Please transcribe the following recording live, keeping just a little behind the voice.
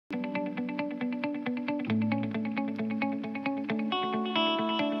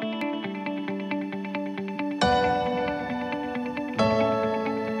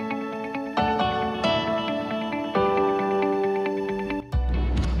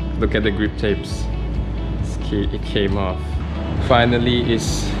Look at the grip tapes. It came off. Finally,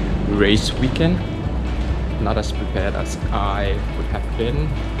 it's race weekend. Not as prepared as I would have been.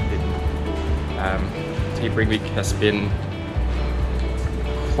 Tapering week has been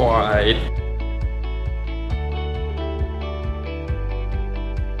quite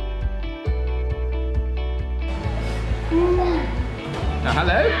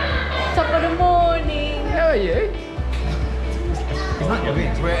hello. Top of the morning. How are you? Hello.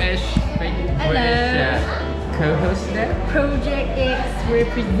 British co-host there. Project X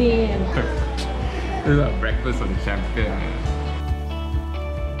represent. This is a breakfast on champion.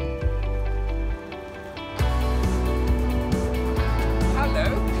 Hello.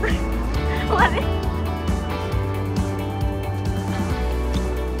 What?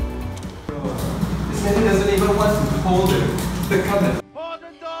 This man doesn't even want to hold the gun. Hold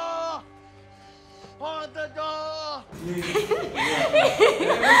the door! Hold the door!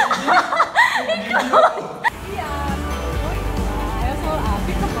 I also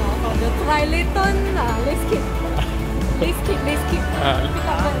pick up from the Triathlon. Let's keep. Pick up Let's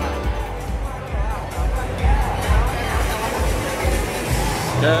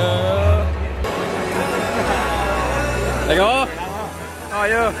go. How are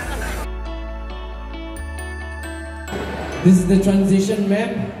you? This is the transition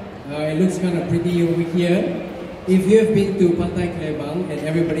map. It looks kind of pretty over here. If you have been to Pantai Klebang and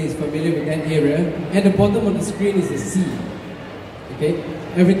everybody is familiar with that area, at the bottom of the screen is the sea. Okay,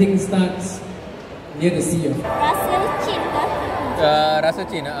 everything starts near the sea. Russell Chin lah. Rasa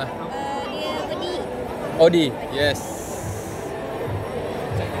Chin Odi. Odi, yes.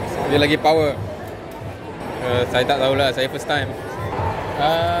 Dia lagi power. Saya tak tahulah, saya first time.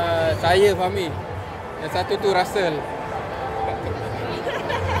 Saya Fahmi. Yang satu tu Russell.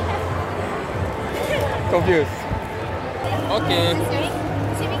 Confused. Okay.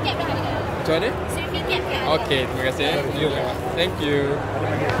 Swimming cap dah. Macam mana? Swimming cap kan? Okay, terima kasih. Thank you.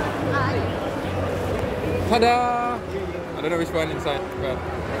 Tada! I don't know which one inside, but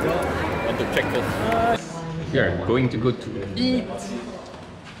I want to check first. We are going to go to eat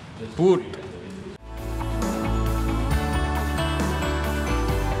food.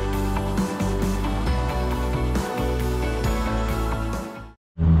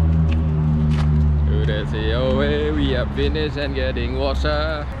 We are finished and getting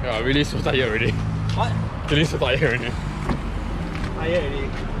water. Yeah, really so tired already. What? Really so tired already. Tired already.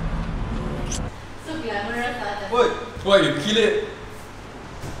 So glamorous. What? Why you kill it?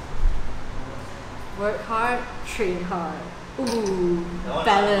 Work hard, train hard. Ooh,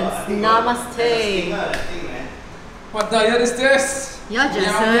 balance. Namaste. What diet is this? Yeah,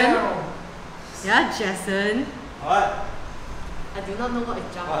 Jason. Yeah, Jason. What? I do not know what is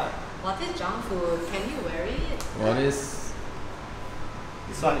junk. What? What is junk food? Can you wear it? What is?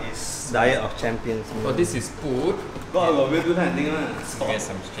 This one is Diet of Champions. Oh, this is food. Got a lot of weird kind of thing. Yes,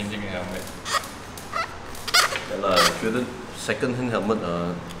 I'm changing a helmet. Yeah, shouldn't second-hand helmet.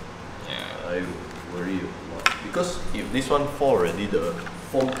 Yeah. I worry a lot because if this one fall already, the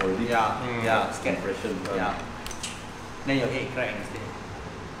foam already. Yeah, skin impression. Yeah. Then your head crack instead.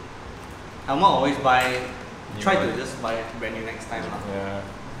 I'm not always buy. Try to just buy brand new next time. Yeah.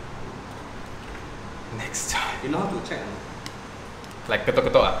 Next time. You know how to check? Like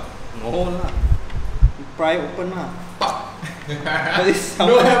ketok-ketok ah? No lah. You pry open lah. But it's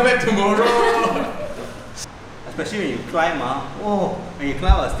No helmet tomorrow. Especially when you climb when you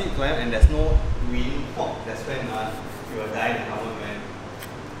climb a steep climb and there's no wind, that's when you will die in the helmet, man.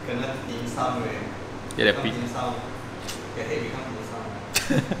 Kena dim sum, man. Get a Become pic. dim sum. Your head become dim sum.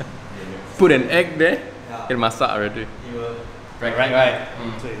 Put an egg there. Yeah. It masak already. You will. Right.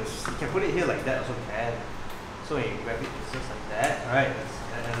 So you can put it here like that also can. So when you grab it, it's just like that, right?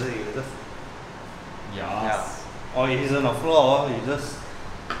 And then you just Or if it's on the floor, you just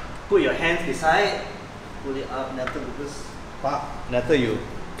put your hands beside, pull it up, later because later you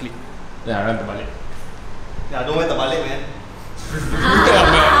click. Yeah, run terbalik. Yeah, don't wait terbalik, man.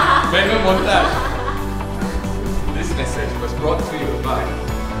 Manual montage. This message was brought to you by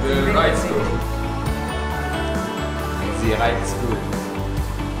the Right School. The Right School.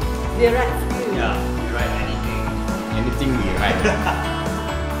 The right school. Yeah, you write anything. Anything we write.